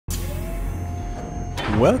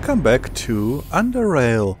Welcome back to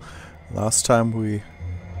Underrail. Last time we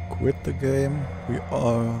quit the game, we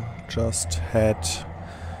all just had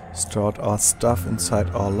stored our stuff inside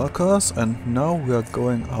our lockers, and now we are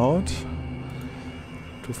going out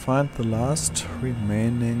to find the last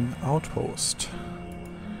remaining outpost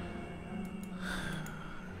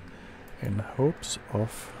in hopes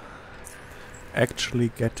of actually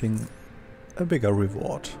getting a bigger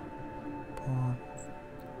reward.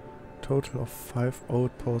 Total of 5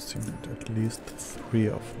 outposts, you need at least 3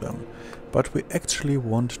 of them. But we actually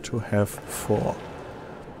want to have 4.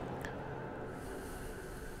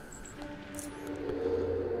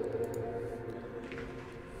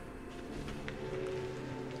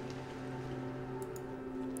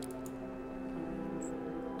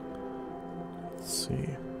 Let's see.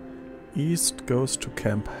 East goes to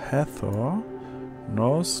Camp Hathor.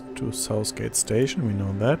 North to Southgate Station, we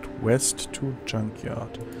know that. West to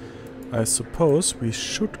Junkyard. I suppose we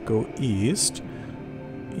should go east.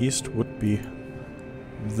 East would be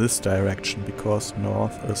this direction because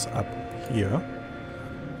north is up here.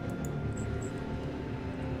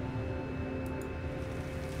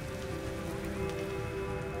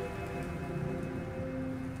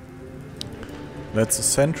 That's a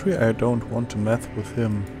sentry. I don't want to mess with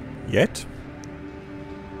him yet.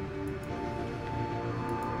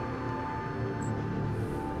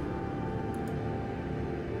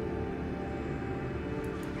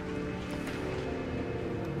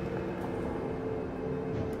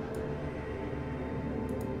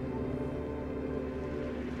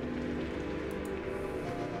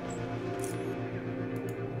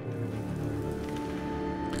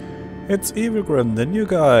 It's Evil Grim, the new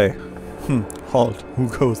guy. Halt, who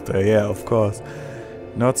goes there? Yeah, of course.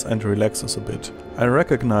 Nods and relaxes a bit. I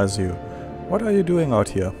recognize you. What are you doing out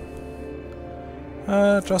here?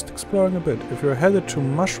 Just exploring a bit. If you're headed to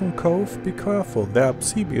Mushroom Cove, be careful. There are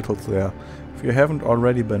sea beetles there, if you haven't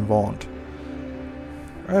already been warned.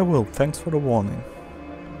 I will, thanks for the warning.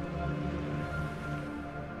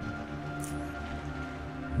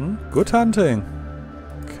 Good hunting.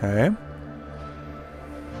 Okay.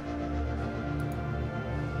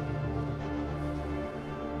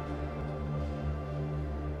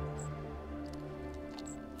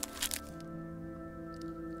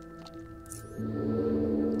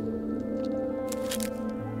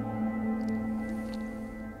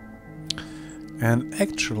 And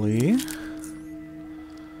actually,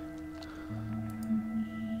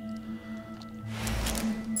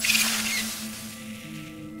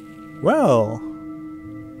 well,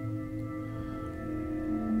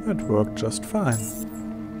 that worked just fine.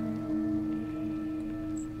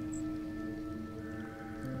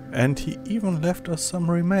 And he even left us some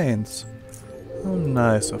remains. How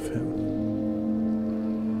nice of him.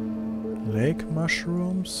 Lake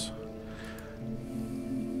mushrooms.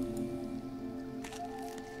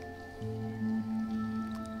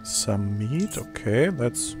 Some meat, okay,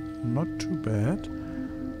 that's not too bad.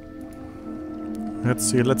 Let's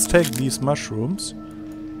see, let's take these mushrooms.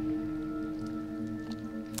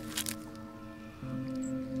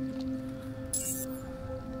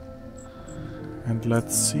 And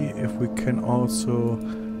let's see if we can also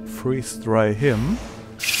freeze dry him.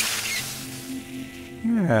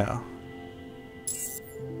 Yeah.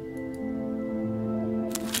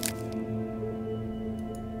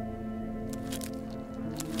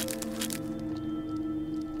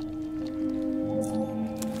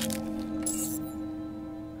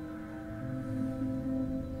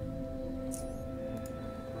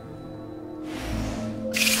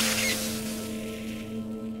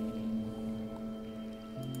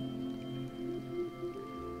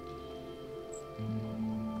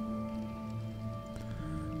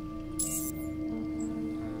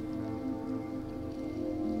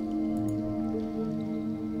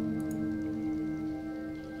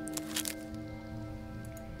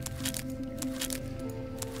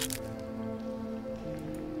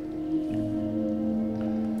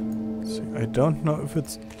 I don't know if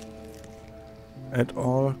it's at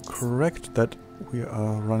all correct that we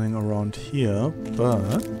are running around here,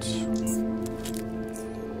 but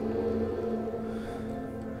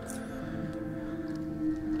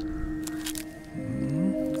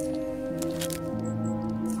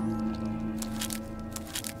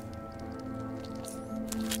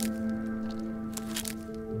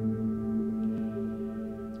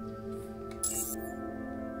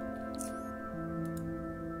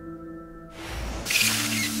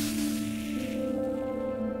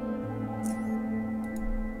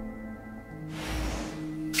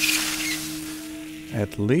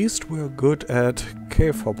at least we're good at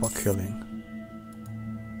cave hopper killing.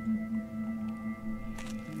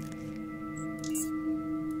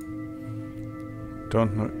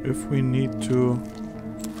 don't know if we need to...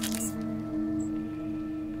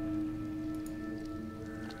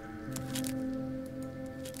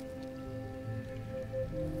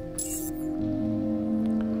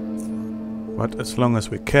 But as long as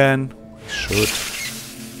we can, we should.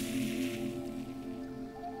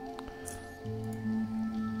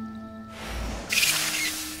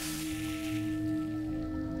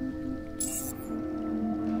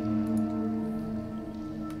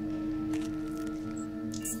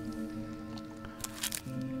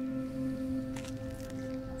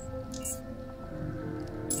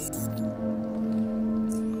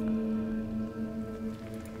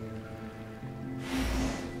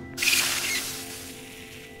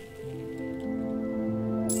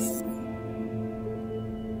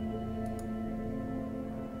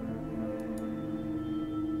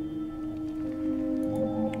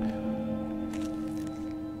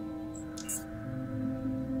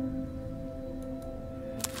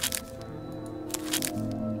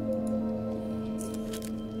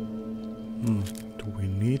 Do we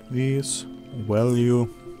need these? Value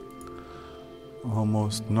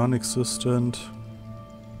almost non-existent.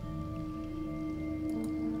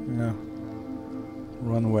 Yeah.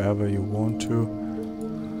 Run wherever you want to.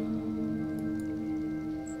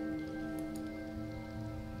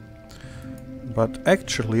 But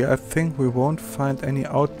actually I think we won't find any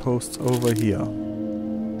outposts over here.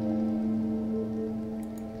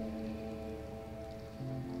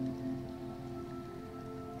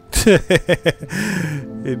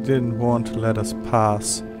 It didn't want to let us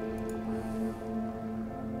pass.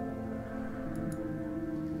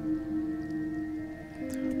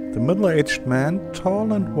 The middle-aged man,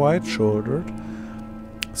 tall and wide-shouldered,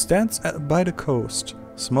 stands by the coast,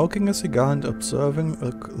 smoking a cigar and observing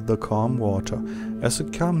the calm water. As you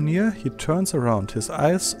come near, he turns around.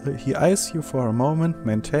 He eyes you for a moment,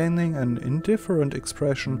 maintaining an indifferent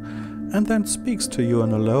expression, and then speaks to you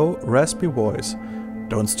in a low, raspy voice.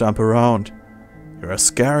 Don't stomp around. You are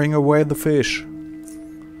scaring away the fish.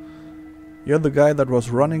 You're the guy that was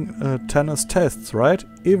running tennis tests, right?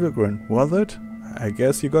 Evil grin, was it? I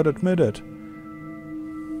guess you got admitted.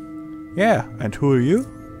 Yeah, and who are you?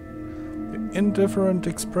 The indifferent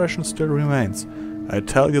expression still remains. I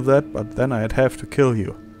tell you that, but then I'd have to kill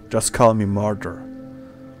you. Just call me Martyr.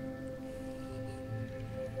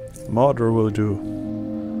 Martyr will do.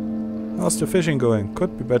 How's the fishing going?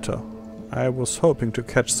 Could be better. I was hoping to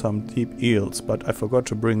catch some deep eels, but I forgot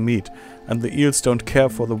to bring meat, and the eels don't care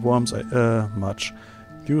for the worms much.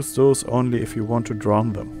 Use those only if you want to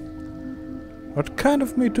drown them. What kind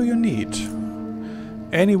of meat do you need?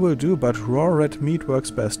 Any will do, but raw red meat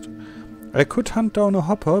works best. I could hunt down a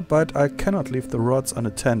hopper, but I cannot leave the rods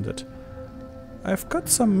unattended. I've got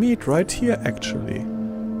some meat right here, actually.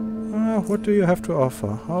 What do you have to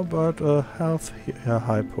offer? How about a health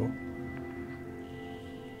hypo?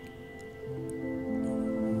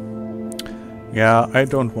 Yeah, I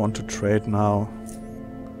don't want to trade now.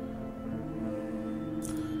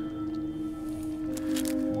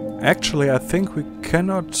 Actually, I think we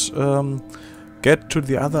cannot get to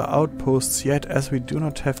the other outposts yet, as we do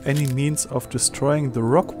not have any means of destroying the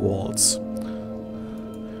rock walls.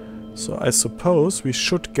 So I suppose we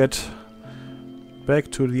should get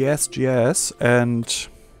back to the SGS, and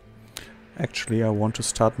actually I want to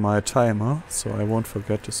start my timer, so I won't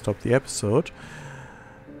forget to stop the episode.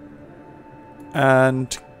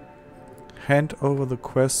 And hand over the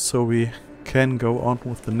quest so we can go on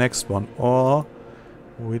with the next one, or,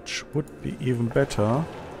 which would be even better,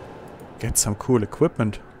 get some cool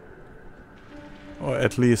equipment, or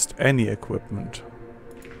at least any equipment.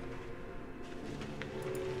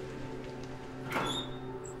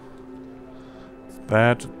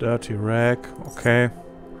 That dirty rag, okay,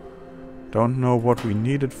 don't know what we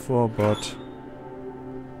need it for, but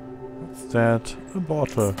what's that? A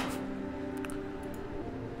bottle.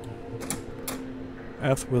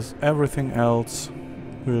 As with everything else,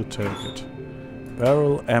 we'll take it.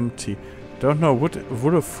 Barrel empty. Don't know, would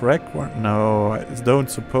a frag grenade... No, I don't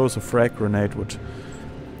suppose a frag grenade would...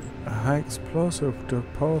 A high explosive, the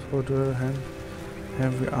powerful to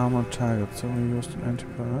heavy armored target. So we used an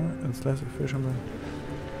anti-power. It's less efficient than...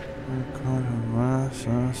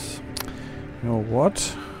 You know what?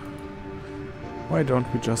 Why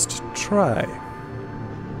don't we just try?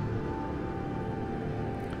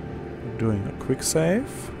 Doing a quick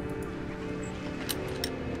save.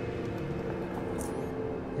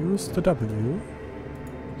 Use the W.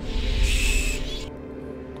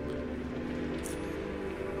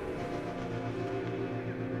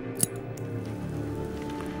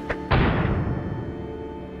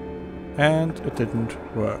 And it didn't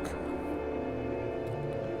work.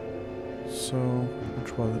 So,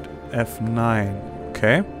 which was it? F9.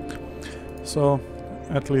 Okay. So,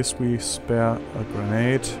 at least we spare a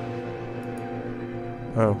grenade.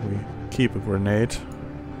 Oh, we keep a grenade.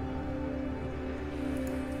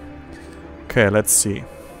 Okay, let's see.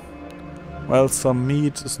 Well, some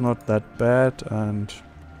meat is not that bad, and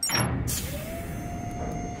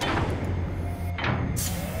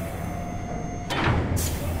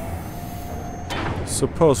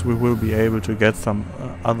suppose we will be able to get some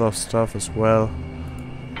other stuff as well.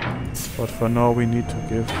 But for now we need to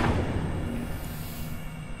give...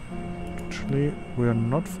 Actually, we are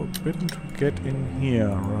not forbidden to get in here,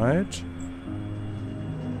 right?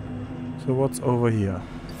 So what's over here?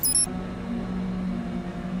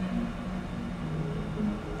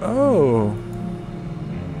 Oh!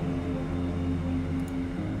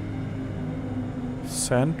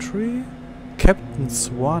 Sentry? Captain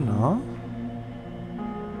Swanner?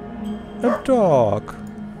 A dog!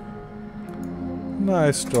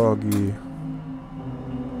 Nice doggy.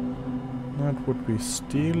 That would be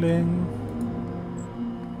stealing.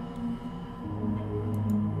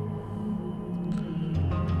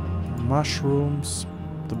 Mushrooms.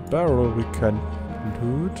 The barrel we can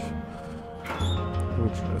loot.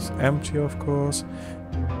 Which is empty, of course.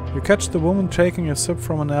 You catch the woman taking a sip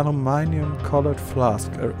from an aluminium-colored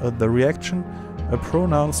flask. The reaction, a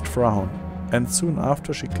pronounced frown. And soon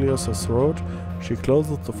after she clears her throat, she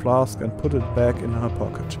closes the flask and puts it back in her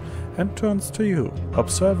pocket. And turns to you,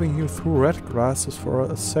 observing you through red glasses for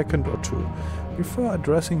a second or two, before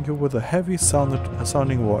addressing you with a heavy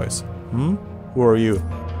sounding voice. Hmm? Who are you?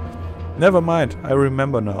 Never mind, I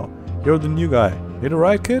remember now. You're the new guy. Need a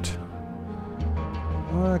ride, kid?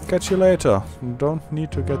 I'll catch you later. Don't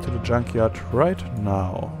need to get to the junkyard right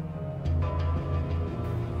now.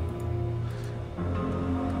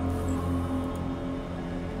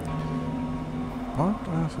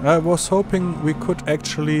 What? I was hoping we could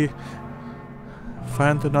actually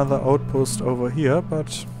find another outpost over here,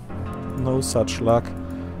 but no such luck.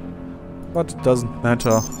 But it doesn't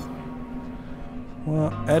matter.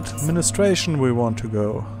 Well, administration we want to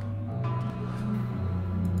go.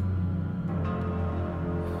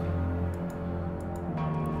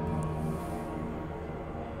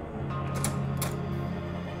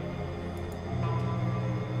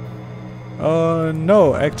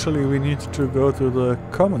 No, actually we need to go to the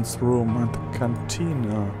commons room and the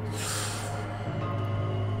cantina.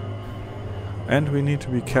 And we need to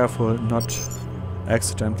be careful not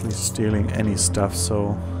accidentally stealing any stuff,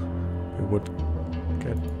 so we would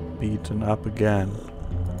get beaten up again.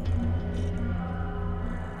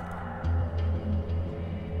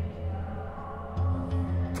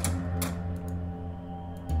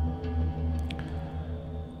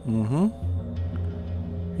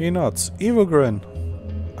 He nods. Evil grin.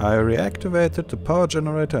 I reactivated the power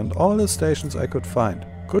generator and all the stations I could find.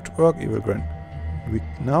 Good work, Evil grin.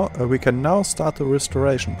 We can now start the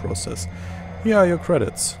restoration process. Here are your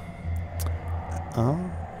credits.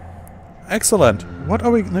 Excellent.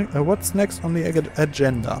 What's next on the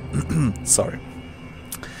agenda? Sorry.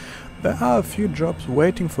 There are a few jobs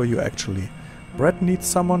waiting for you, actually. Brett needs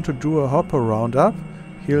someone to do a hopper roundup.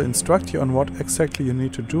 He'll instruct you on what exactly you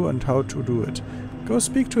need to do and how to do it. Go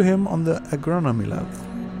speak to him on the agronomy lab.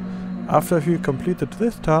 After you completed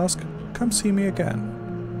this task, come see me again.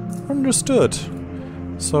 Understood.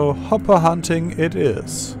 So hopper hunting it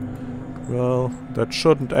is. Well, that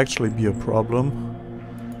shouldn't actually be a problem.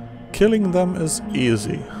 Killing them is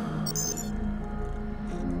easy.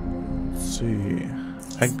 Let's see.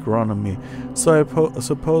 Agronomy. So I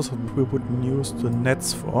suppose we would use the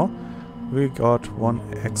nets for. We got 1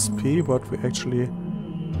 XP, but we actually...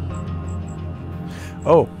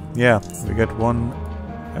 Oh, yeah, we get 1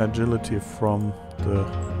 agility from the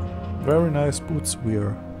very nice boots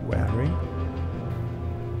we're wearing.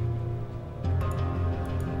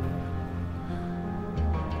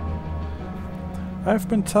 I've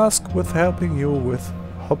been tasked with helping you with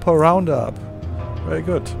hopper roundup. Very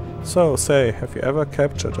good. So, say, have you ever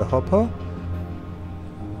captured a hopper?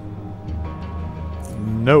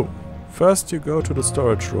 No. First you go to the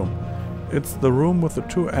storage room. It's the room with the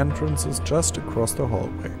 2 entrances just across the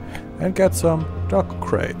hallway. And get some dog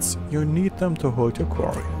crates. You need them to hold your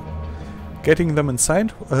quarry. Getting them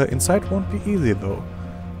inside won't be easy though.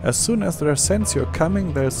 As soon as they sense you're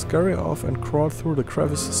coming, they'll scurry off and crawl through the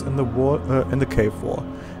crevices in the wall, in the cave wall.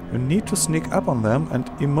 You need to sneak up on them and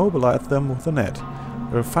immobilize them with a net.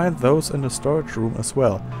 You'll find those in the storage room as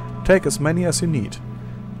well. Take as many as you need.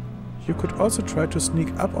 You could also try to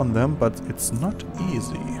sneak up on them, but it's not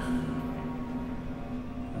easy.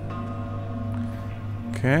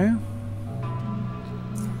 Okay.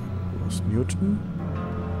 Where's Newton?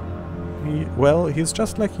 Well, he's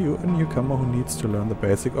just like you, a newcomer who needs to learn the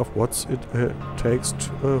basic of what it takes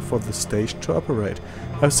for the station to operate.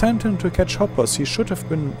 I've sent him to catch hoppers. He should have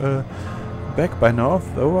been back by now,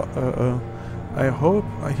 though I hope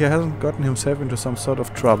he hasn't gotten himself into some sort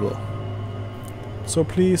of trouble. So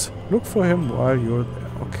please, look for him while you're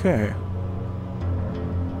there. Okay.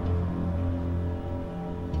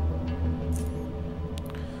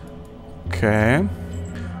 Okay.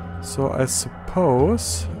 So I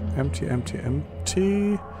suppose... Empty, empty,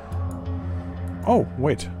 empty... Oh,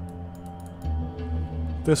 wait.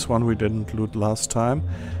 This one we didn't loot last time.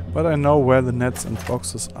 But I know where the nets and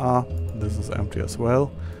boxes are. This is empty as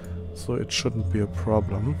well. So it shouldn't be a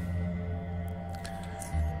problem.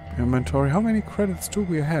 Inventory. How many credits do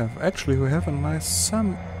we have? Actually, we have a nice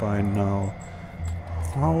sum by now.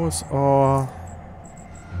 How's our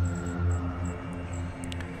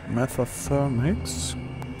methathermics?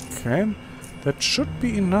 Okay. That should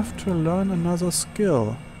be enough to learn another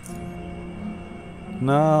skill.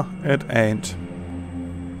 Nah, it ain't.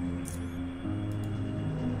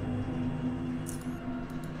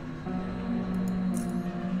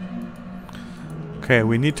 Okay,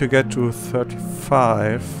 we need to get to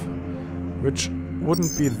 35, which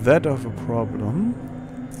wouldn't be that of a problem.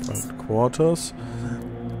 Private quarters.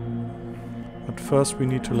 But first we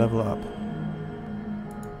need to level up.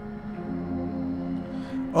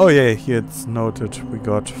 Oh yeah, here it's noted we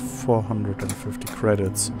got 450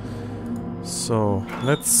 credits. So,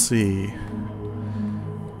 let's see.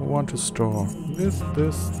 We want to store this,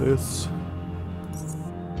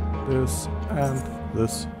 and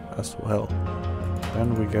this as well.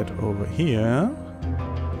 Then we get over here.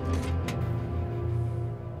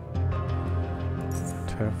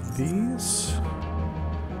 Have these.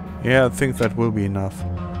 Yeah, I think that will be enough.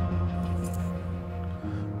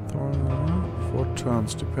 4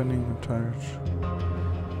 turns, depending on tires.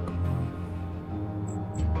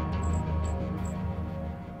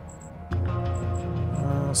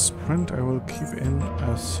 Sprint I will keep in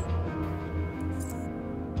as...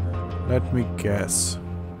 Let me guess.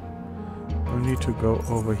 We need to go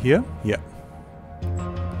over here? Yeah.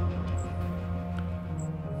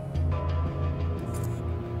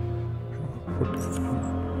 Put it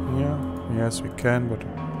in here. Yes, we can, but...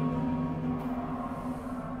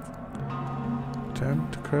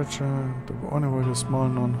 Attempt to capture the owner with a small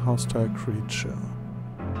non-hostile creature.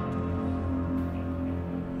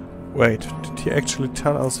 Wait, did he actually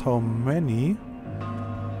tell us how many?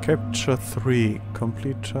 Capture 3.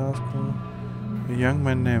 Complete task. A young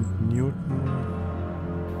man named Newton.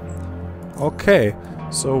 Okay,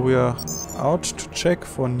 so we are out to check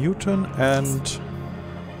for Newton and...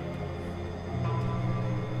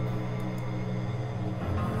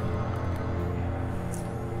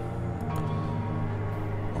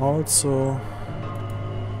 Also...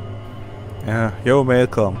 Yeah, yo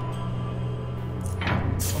Malcolm.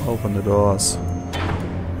 Open the doors.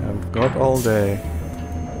 I've got all day.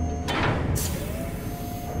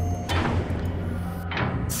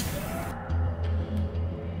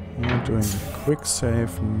 We're doing a quick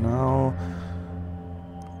save now.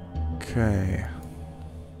 Okay.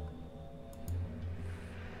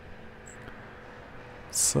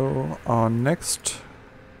 So our next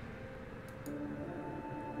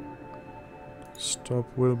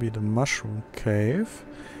stop will be the Mushroom Cave.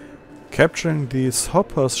 Capturing these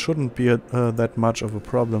hoppers shouldn't be that much of a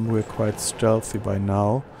problem. We're quite stealthy by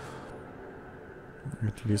now.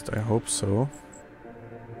 At least I hope so.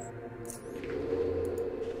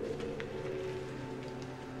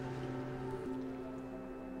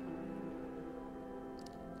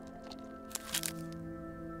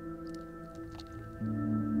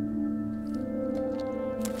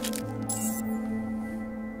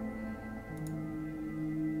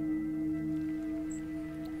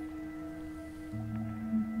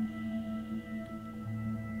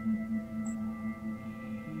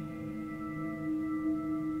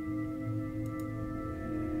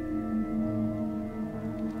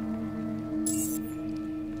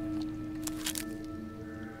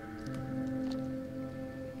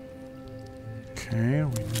 Okay,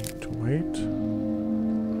 we need to wait.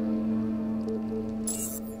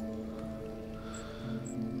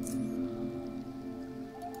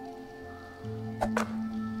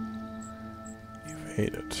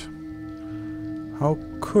 Evaded. How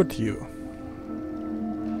could you?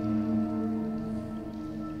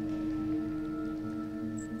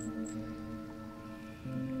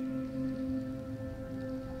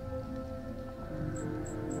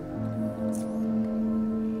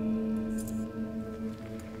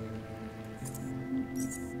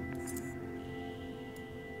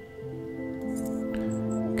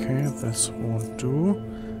 This won't do.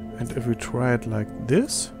 And if we try it like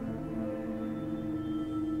this...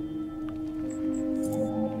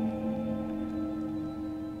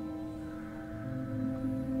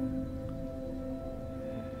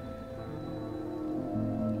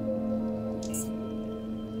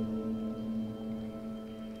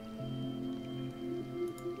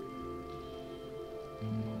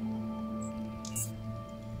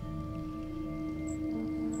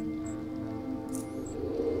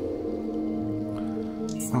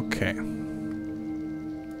 Okay.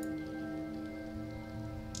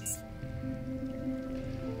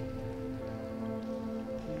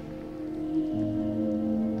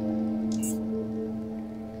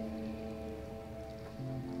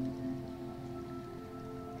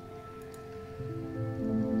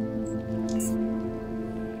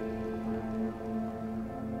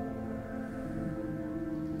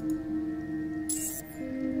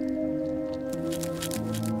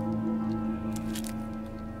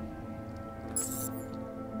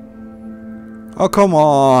 Oh, come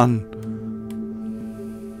on!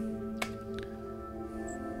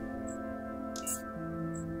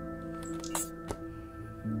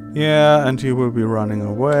 Yeah, and he will be running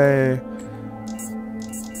away.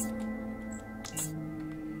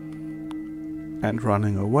 And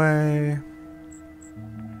running away.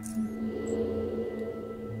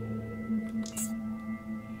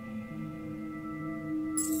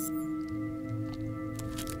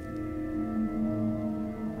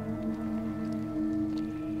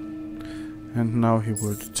 And now he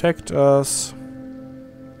will detect us.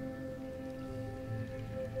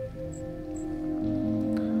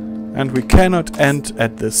 And we cannot end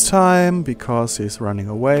at this time because he's running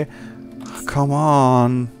away. Oh, come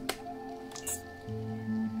on.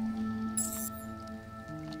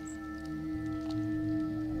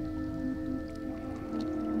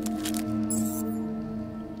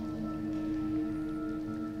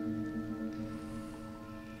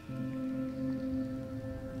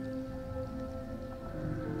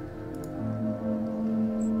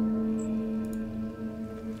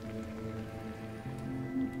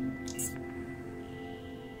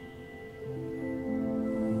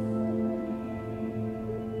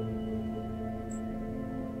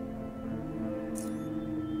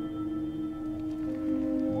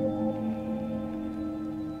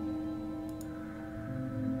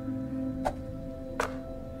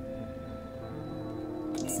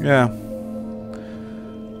 Yeah.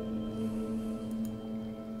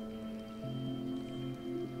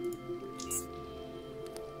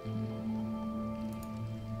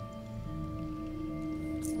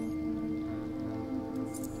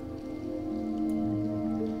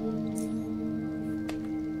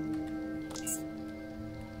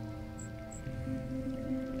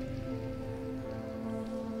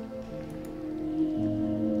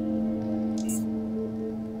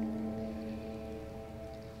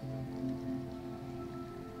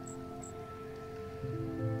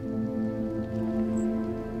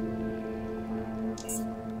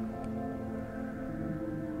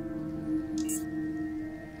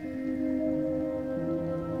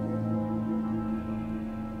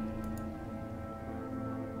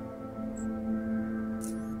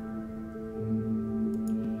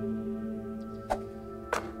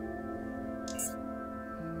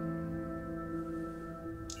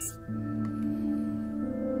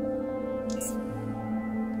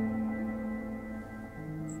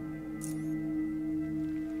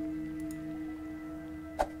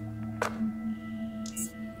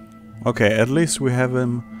 Okay, at least we have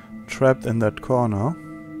him trapped in that corner.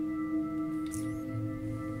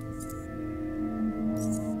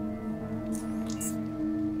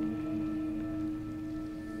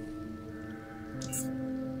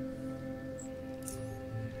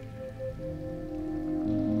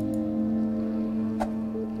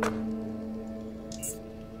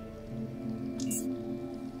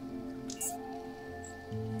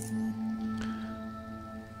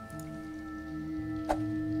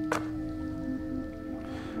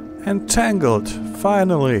 Entangled,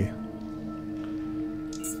 finally.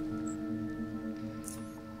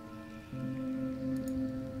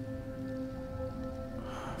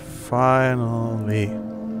 Finally.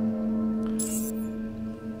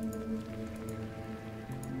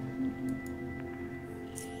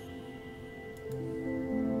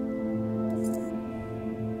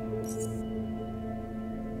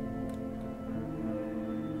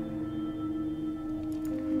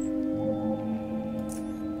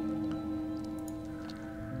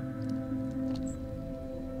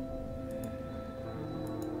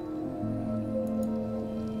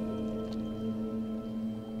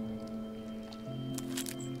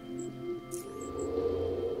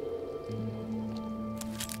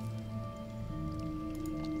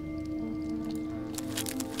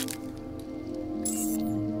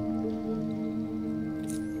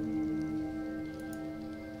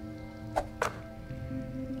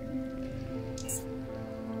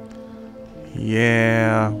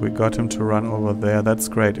 Yeah, we got him to run over there. That's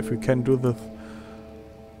great. If we can do the...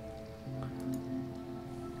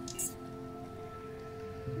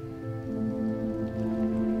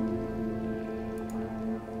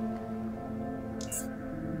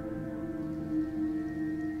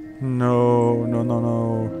 No, no, no,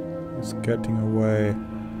 no. He's getting away.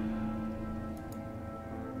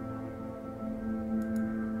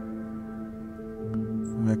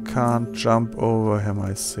 I can't jump over him,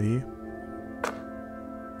 I see.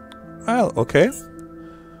 Well, okay.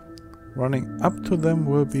 Running up to them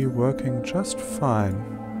will be working just fine.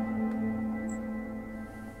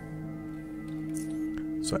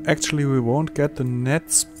 So actually we won't get the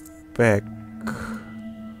nets back.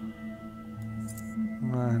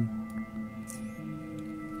 Nein.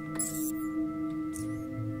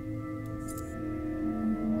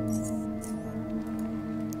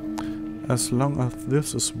 As long as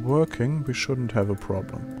this is working, we shouldn't have a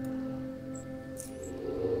problem.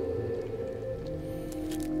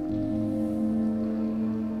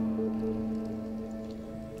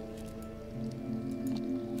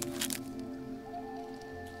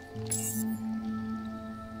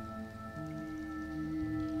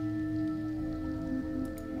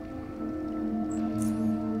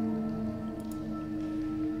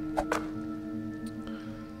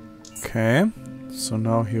 Okay, so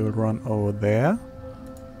now he'll run over there,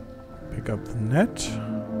 pick up the net,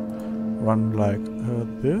 run like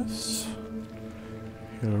this,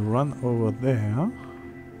 he'll run over there,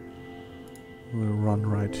 we'll run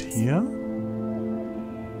right here,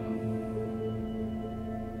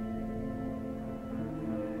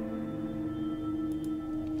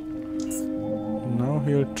 now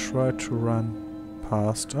he'll try to run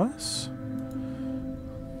past us.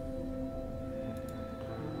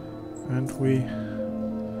 And we...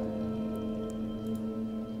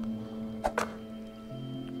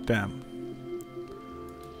 Damn.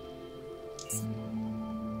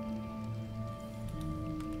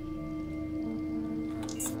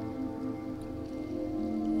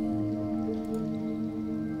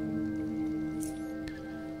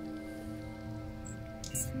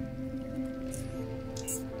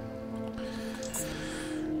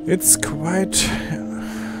 It's quite...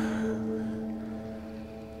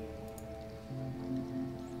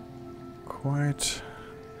 quite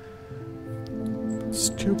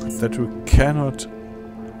stupid that we cannot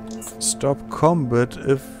stop combat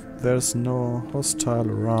if there's no hostile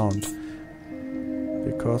around,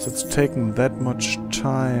 because it's taken that much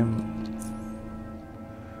time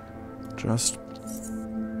just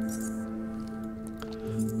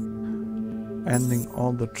ending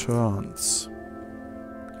all the turns.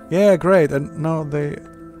 Yeah, great, and now they...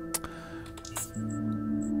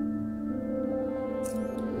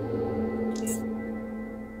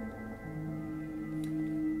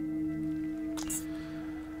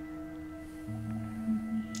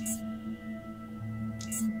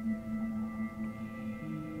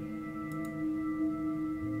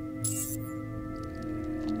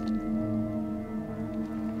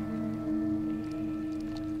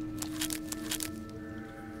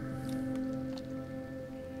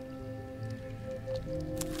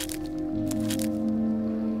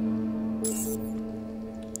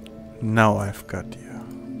 Now I've got you.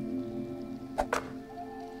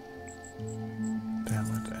 Damn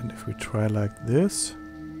it. And if we try like this...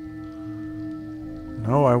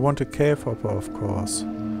 No, I want a cave hopper, of course.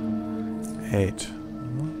 8.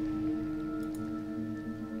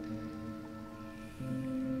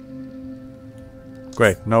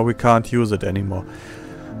 Great, now we can't use it anymore.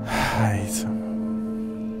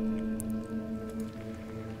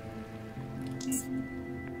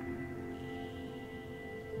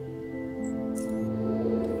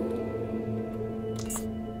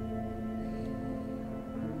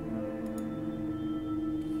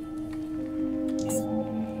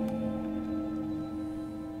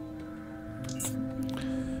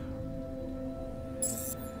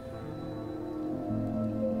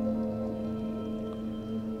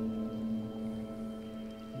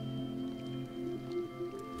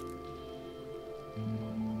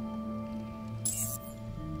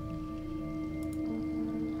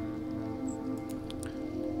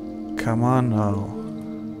 Come on now.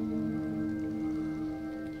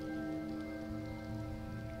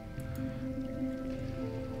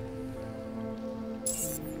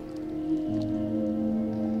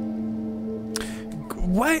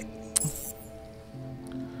 Why?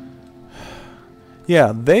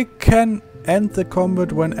 Yeah, they can end the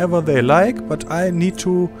combat whenever they like, but I need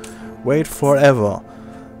to wait forever.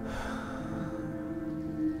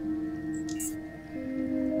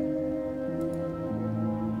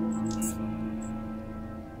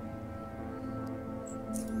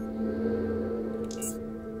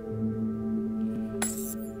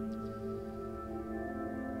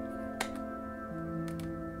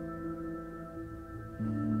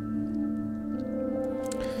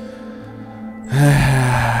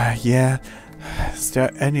 Yeah. Is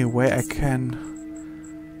there any way I can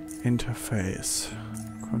interface?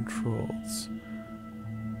 Controls.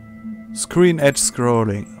 Screen edge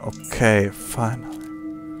scrolling. Okay, finally.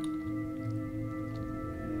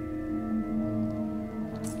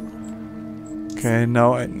 Okay,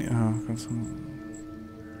 now I...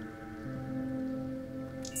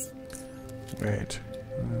 wait.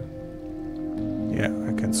 Yeah,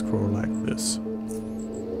 I can scroll like this.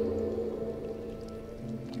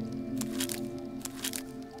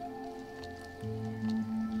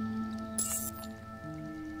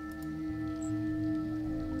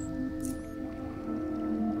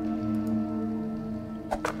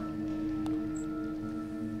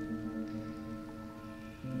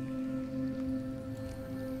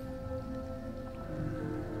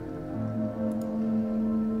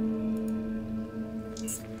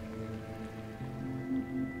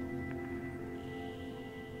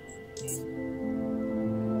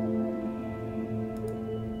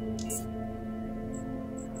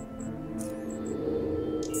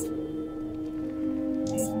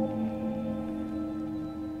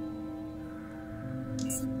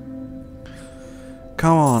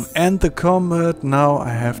 Come on, end the combat. Now I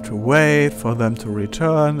have to wait for them to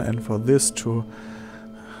return and for this to...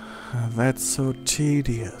 That's so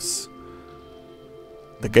tedious.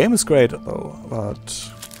 The game is great though, but...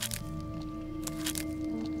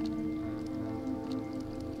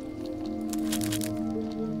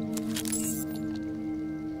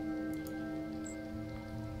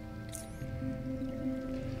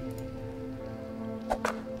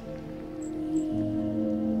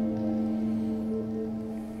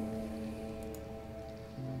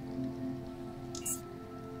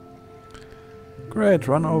 Great,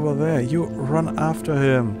 run over there. You run after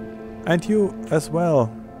him. And you as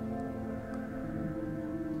well.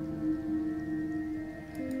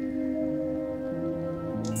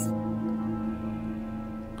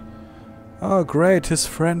 Oh great, his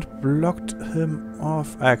friend blocked him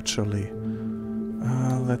off actually.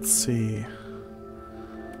 Let's see.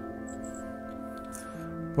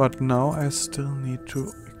 But now I still need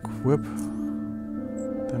to equip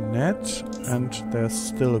the net and there's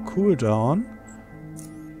still a cooldown.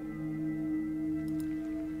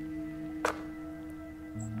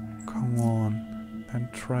 Come on,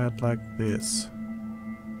 and try it like this.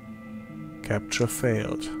 Capture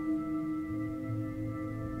failed.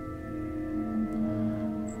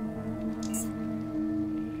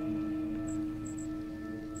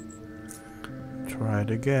 Try it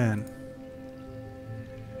again.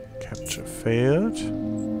 Capture failed.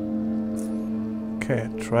 Okay,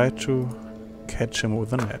 try to catch him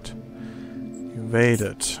with a net.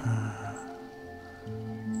 Evaded.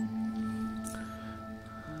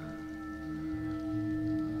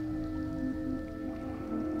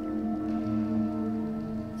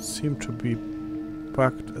 Seem to be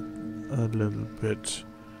bugged a little bit.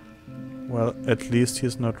 Well, at least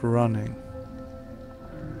he's not running.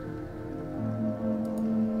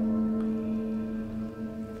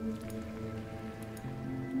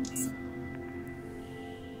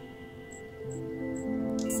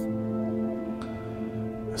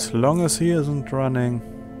 As long as he isn't running,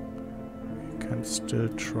 we can still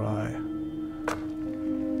try.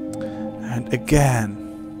 And again.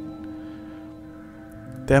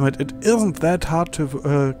 Damn it, it isn't that hard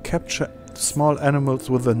to capture small animals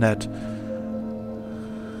with a net.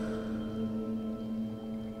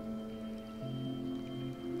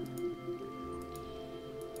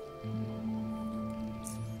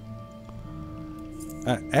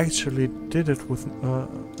 I actually did it with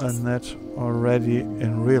a net already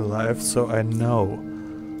in real life, so I know.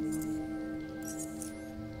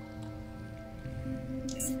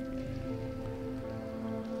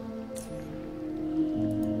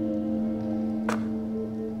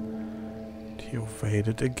 He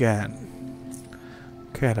evaded again.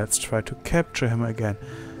 Okay, let's try to capture him again.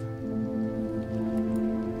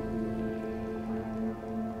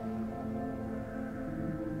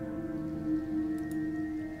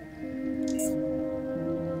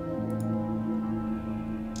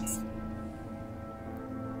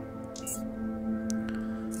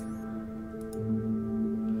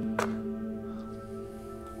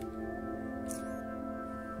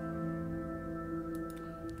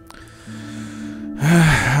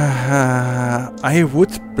 I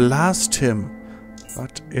would blast him,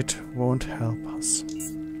 but it won't help us.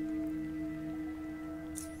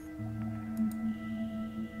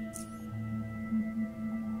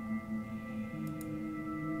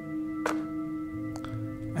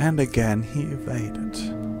 And again he evaded.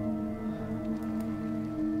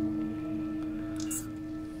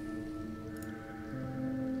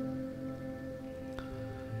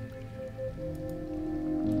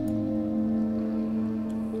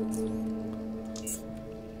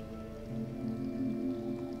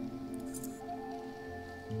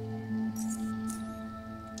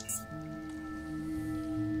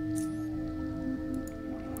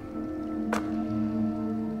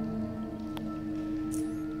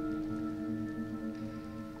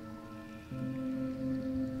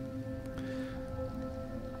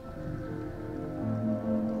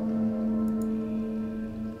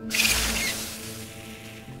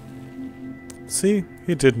 See?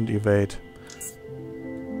 He didn't evade.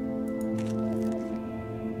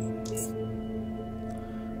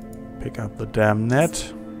 Pick up the damn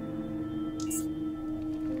net.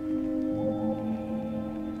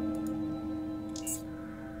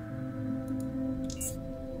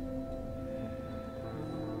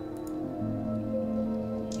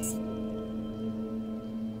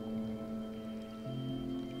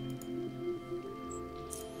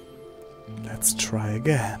 Let's try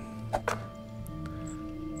again.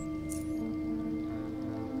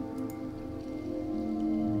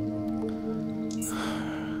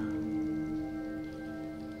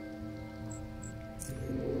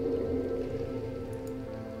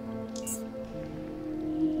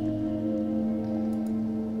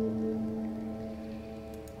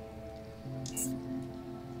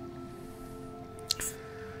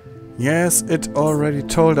 Yes, it already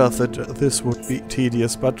told us that this would be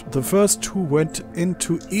tedious, but the first two went in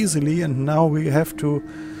too easily and now we have to...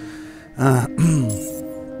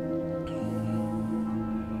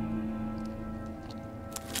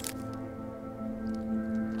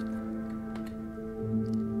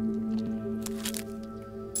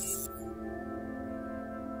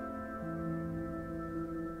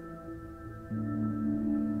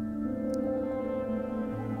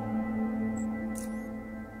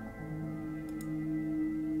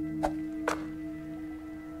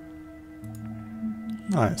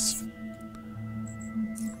 Nice.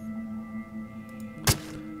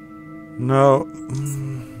 No.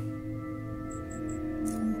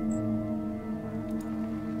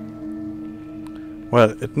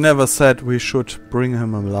 Well, it never said we should bring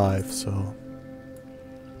him alive, so...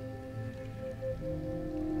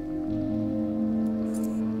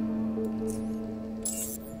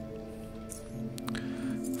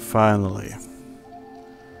 Finally.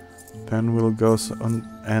 Then we'll go on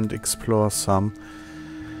and explore some.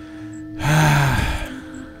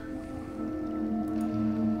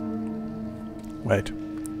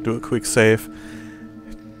 Wait, do a quick save.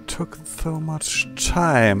 It took so much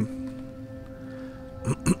time.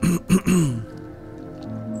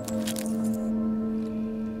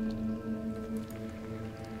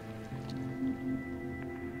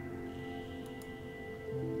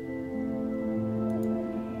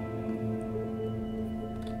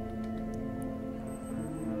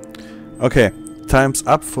 Okay, time's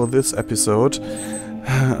up for this episode.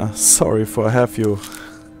 Sorry for have you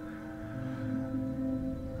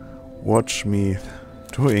watch me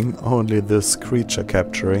doing only this creature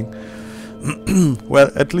capturing. Well,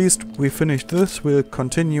 at least we finished this. We'll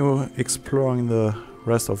continue exploring the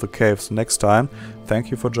rest of the caves next time. Thank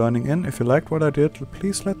you for joining in. If you liked what I did,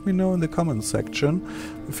 please let me know in the comments section.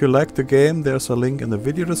 If you liked the game, there's a link in the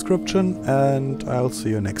video description, and I'll see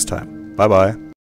you next time. Bye bye.